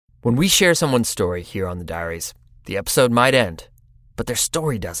When we share someone's story here on the Diaries, the episode might end, but their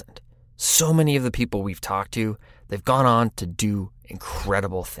story doesn't. So many of the people we've talked to, they've gone on to do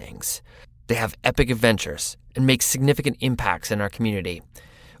incredible things. They have epic adventures and make significant impacts in our community.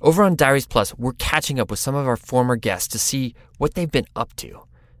 Over on Diaries Plus, we're catching up with some of our former guests to see what they've been up to.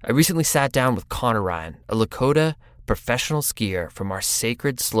 I recently sat down with Connor Ryan, a Lakota professional skier from our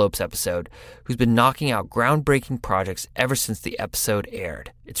Sacred Slopes episode, who's been knocking out groundbreaking projects ever since the episode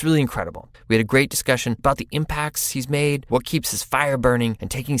aired. It's really incredible. We had a great discussion about the impacts he's made, what keeps his fire burning, and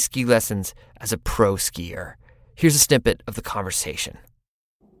taking ski lessons as a pro skier. Here's a snippet of the conversation.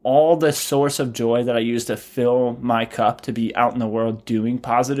 All the source of joy that I use to fill my cup to be out in the world doing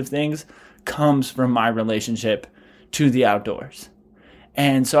positive things comes from my relationship to the outdoors.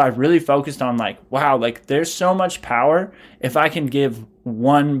 And so I really focused on wow, there's so much power if I can give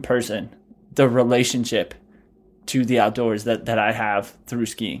one person the relationship to the outdoors that I have through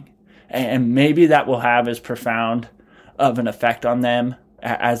skiing. And maybe that will have as profound of an effect on them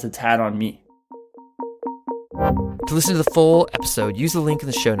as it's had on me. To listen to the full episode, use the link in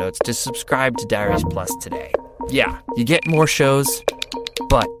the show notes to subscribe to Diaries Plus today. Yeah, you get more shows,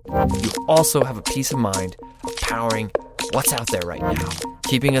 but you also have a peace of mind of powering what's out there right now,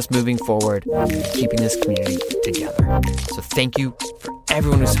 keeping us moving forward, keeping this community together. So thank you for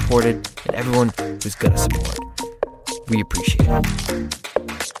everyone who supported and everyone who's going to support. We appreciate it.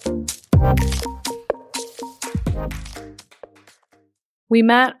 We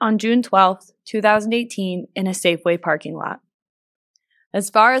met on June 12th, 2018 in a Safeway parking lot. As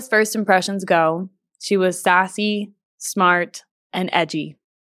far as first impressions go, she was sassy, smart, and edgy.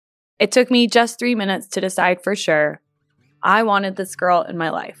 It took me just 3 minutes to decide for sure I wanted this girl in my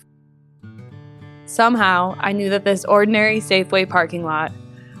life. Somehow, I knew that this ordinary Safeway parking lot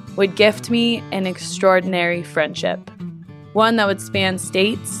would gift me an extraordinary friendship, one that would span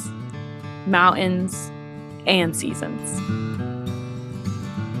states, mountains, and seasons.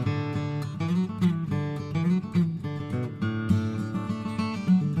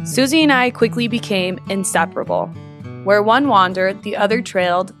 Suzie and I quickly became inseparable. Where one wandered, the other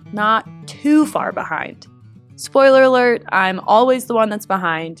trailed not too far behind. Spoiler alert, I'm always the one that's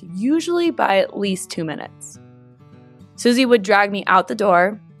behind, usually by at least 2 minutes. Suzie would drag me out the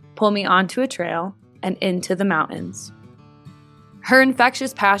door, pull me onto a trail, and into the mountains. Her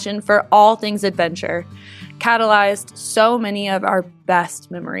infectious passion for all things adventure catalyzed so many of our best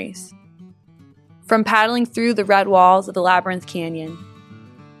memories. From paddling through the red walls of the Labyrinth Canyon,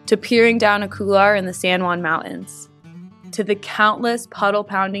 to peering down a couloir in the San Juan Mountains, to the countless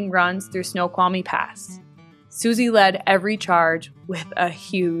puddle-pounding runs through Snoqualmie Pass, Suzie led every charge with a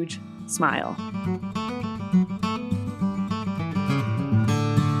huge smile.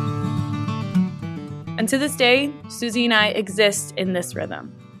 And to this day, Suzie and I exist in this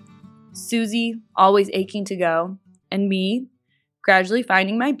rhythm. Suzie always aching to go, and me gradually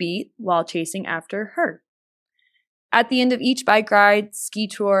finding my beat while chasing after her. At the end of each bike ride, ski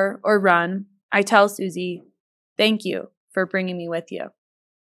tour, or run, I tell Suzie, "Thank you for bringing me with you."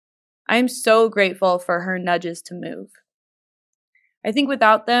 I am so grateful for her nudges to move. I think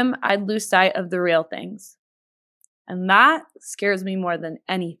without them, I'd lose sight of the real things. And that scares me more than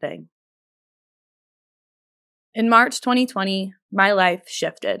anything. In March 2020, my life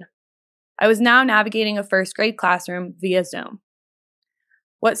shifted. I was now navigating a first grade classroom via Zoom.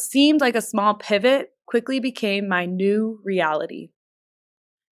 What seemed like a small pivot quickly became my new reality.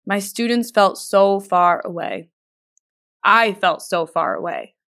 My students felt so far away. I felt so far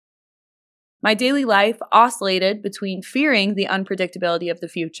away. My daily life oscillated between fearing the unpredictability of the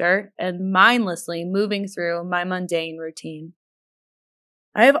future and mindlessly moving through my mundane routine.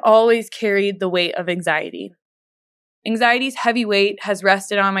 I have always carried the weight of anxiety. Anxiety's heavy weight has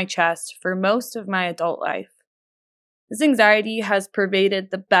rested on my chest for most of my adult life. This anxiety has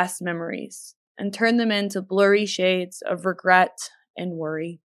pervaded the best memories and turned them into blurry shades of regret and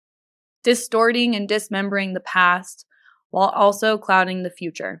worry, distorting and dismembering the past while also clouding the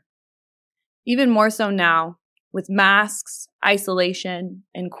future. Even more so now, with masks, isolation,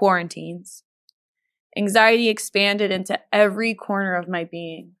 and quarantines. Anxiety expanded into every corner of my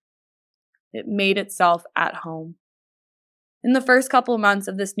being. It made itself at home. In the first couple of months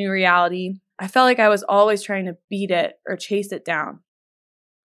of this new reality, I felt like I was always trying to beat it or chase it down.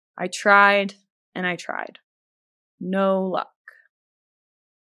 I tried and I tried. No luck.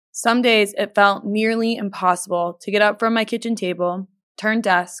 Some days it felt nearly impossible to get up from my kitchen table, turn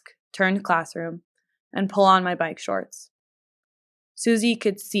desk, turn classroom, and pull on my bike shorts. Suzie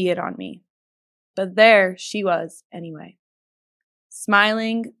could see it on me, but there she was anyway,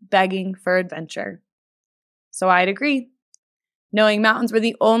 smiling, begging for adventure. So I'd agree. knowing mountains were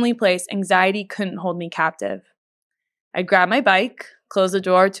the only place anxiety couldn't hold me captive. I'd grab my bike, close the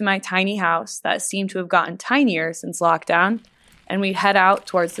door to my tiny house that seemed to have gotten tinier since lockdown, and we'd head out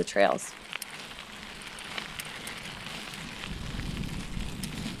towards the trails.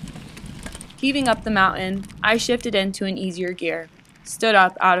 Heaving up the mountain, I shifted into an easier gear, stood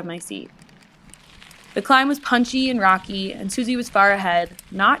up out of my seat. The climb was punchy and rocky, and Suzie was far ahead,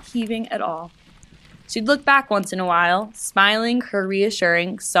 not heaving at all. She'd look back once in a while, smiling her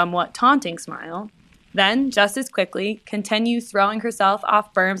reassuring, somewhat taunting smile, then, just as quickly, continue throwing herself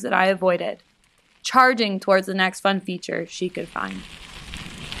off berms that I avoided, charging towards the next fun feature she could find.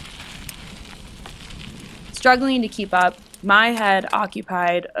 Struggling to keep up, my head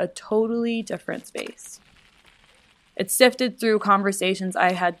occupied a totally different space. It sifted through conversations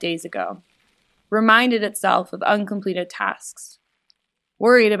I had days ago, reminded itself of uncompleted tasks,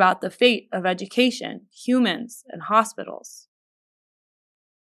 worried about the fate of education, humans, and hospitals.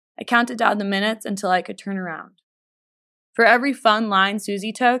 I counted down the minutes until I could turn around. For every fun line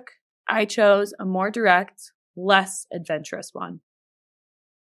Suzie took, I chose a more direct, less adventurous one.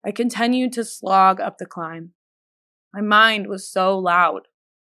 I continued to slog up the climb. My mind was so loud.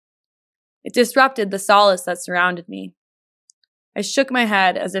 It disrupted the solace that surrounded me. I shook my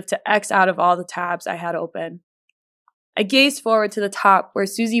head as if to X out of all the tabs I had open. I gazed forward to the top where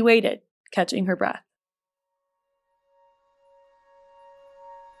Suzie waited, catching her breath.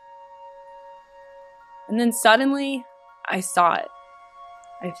 And then suddenly, I saw it.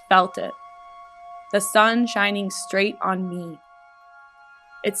 I felt it. The sun shining straight on me.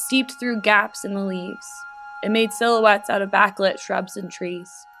 It seeped through gaps in the leaves. It made silhouettes out of backlit shrubs and trees.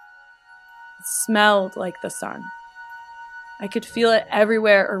 It smelled like the sun. I could feel it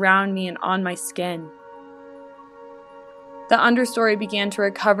everywhere around me and on my skin. The understory began to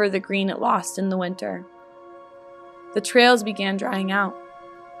recover the green it lost in the winter. The trails began drying out.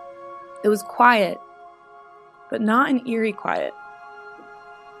 It was quiet, but not an eerie quiet.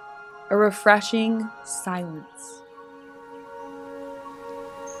 A refreshing silence.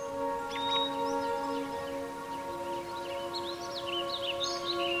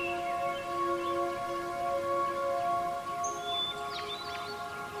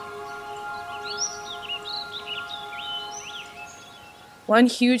 One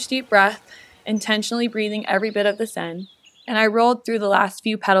huge deep breath, intentionally breathing every bit of this in, and I rolled through the last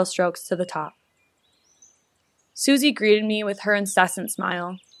few pedal strokes to the top. Suzie greeted me with her incessant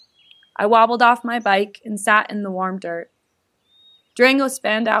smile. I wobbled off my bike and sat in the warm dirt. Durango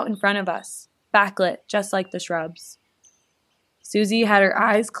spanned out in front of us, backlit just like the shrubs. Suzie had her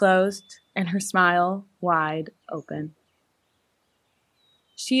eyes closed and her smile wide open.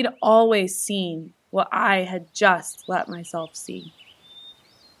 She'd always seen what I had just let myself see.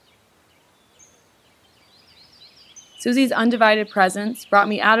 Suzie's undivided presence brought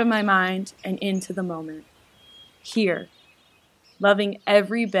me out of my mind and into the moment. Here, loving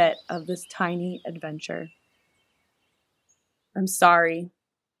every bit of this tiny adventure. I'm sorry,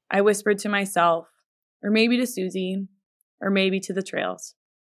 I whispered to myself, or maybe to Suzie, or maybe to the trails.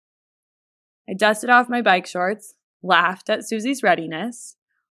 I dusted off my bike shorts, laughed at Suzie's readiness,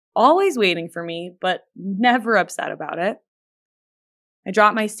 always waiting for me, but never upset about it. I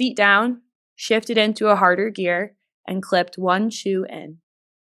dropped my seat down, shifted into a harder gear, and clipped one shoe in.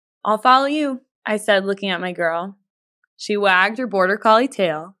 I'll follow you, I said, looking at my girl. She wagged her border collie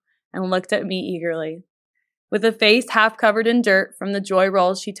tail and looked at me eagerly, with a face half covered in dirt from the joy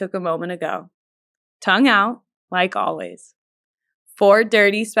rolls she took a moment ago. Tongue out, like always. 4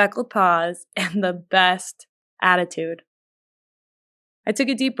 dirty speckled paws and the best attitude. I took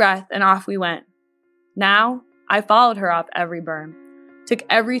a deep breath and off we went. Now, I followed her up every berm, took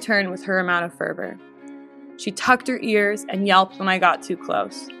every turn with her amount of fervor. She tucked her ears and yelped when I got too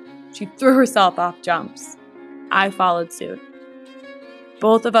close. She threw herself off jumps. I followed suit.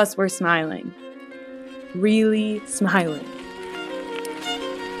 Both of us were smiling. Really smiling.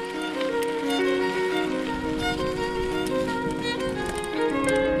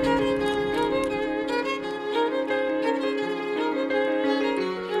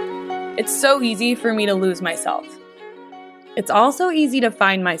 It's so easy for me to lose myself. It's also easy to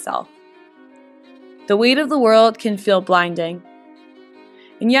find myself. The weight of the world can feel blinding.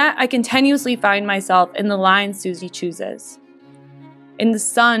 And yet I continuously find myself in the lines Suzie chooses. In the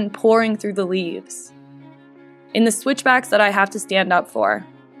sun pouring through the leaves. In the switchbacks that I have to stand up for.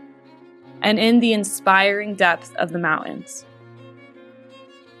 And in the inspiring depth of the mountains.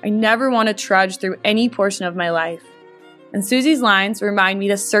 I never want to trudge through any portion of my life. And Suzie's lines remind me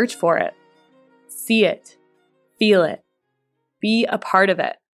to search for it. See it. Feel it. Be a part of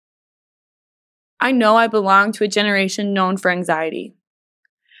it. I know I belong to a generation known for anxiety.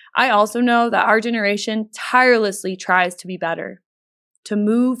 I also know that our generation tirelessly tries to be better, to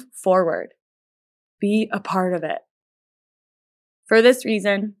move forward, be a part of it. For this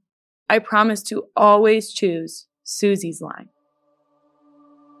reason, I promise to always choose Suzie's line.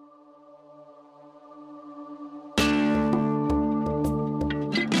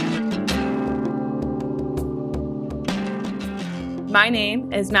 My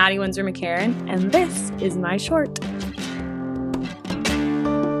name is Madeigh Winsor-McCarron, and this is my short.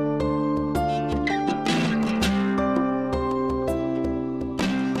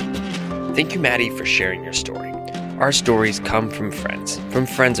 Thank you, Madeigh, for sharing your story. Our stories come from friends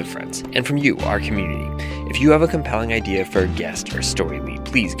of friends, and from you, our community. If you have a compelling idea for a guest or story lead,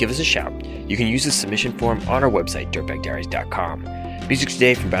 please give us a shout. You can use the submission form on our website, dirtbagdiaries.com. Music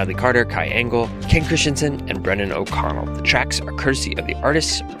today from Bradley Carter, Kai Engel, Ken Christensen, and Brendan O'Connell. The tracks are courtesy of the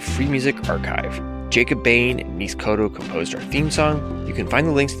Artists Free Music Archive. Jacob Bain and Nis Cotto composed our theme song. You can find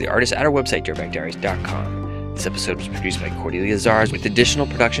the links to the artists at our website, dirtbagdiaries.com. This episode was produced by Cordelia Zars with additional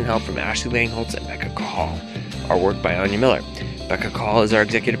production help from Ashley Langholtz and Becca Cahal. Our work by Anya Miller. Becca Cahal is our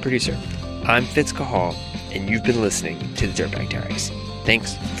executive producer. I'm Fitz Cahal, and you've been listening to the Dirtbag Diaries.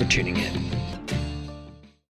 Thanks for tuning in.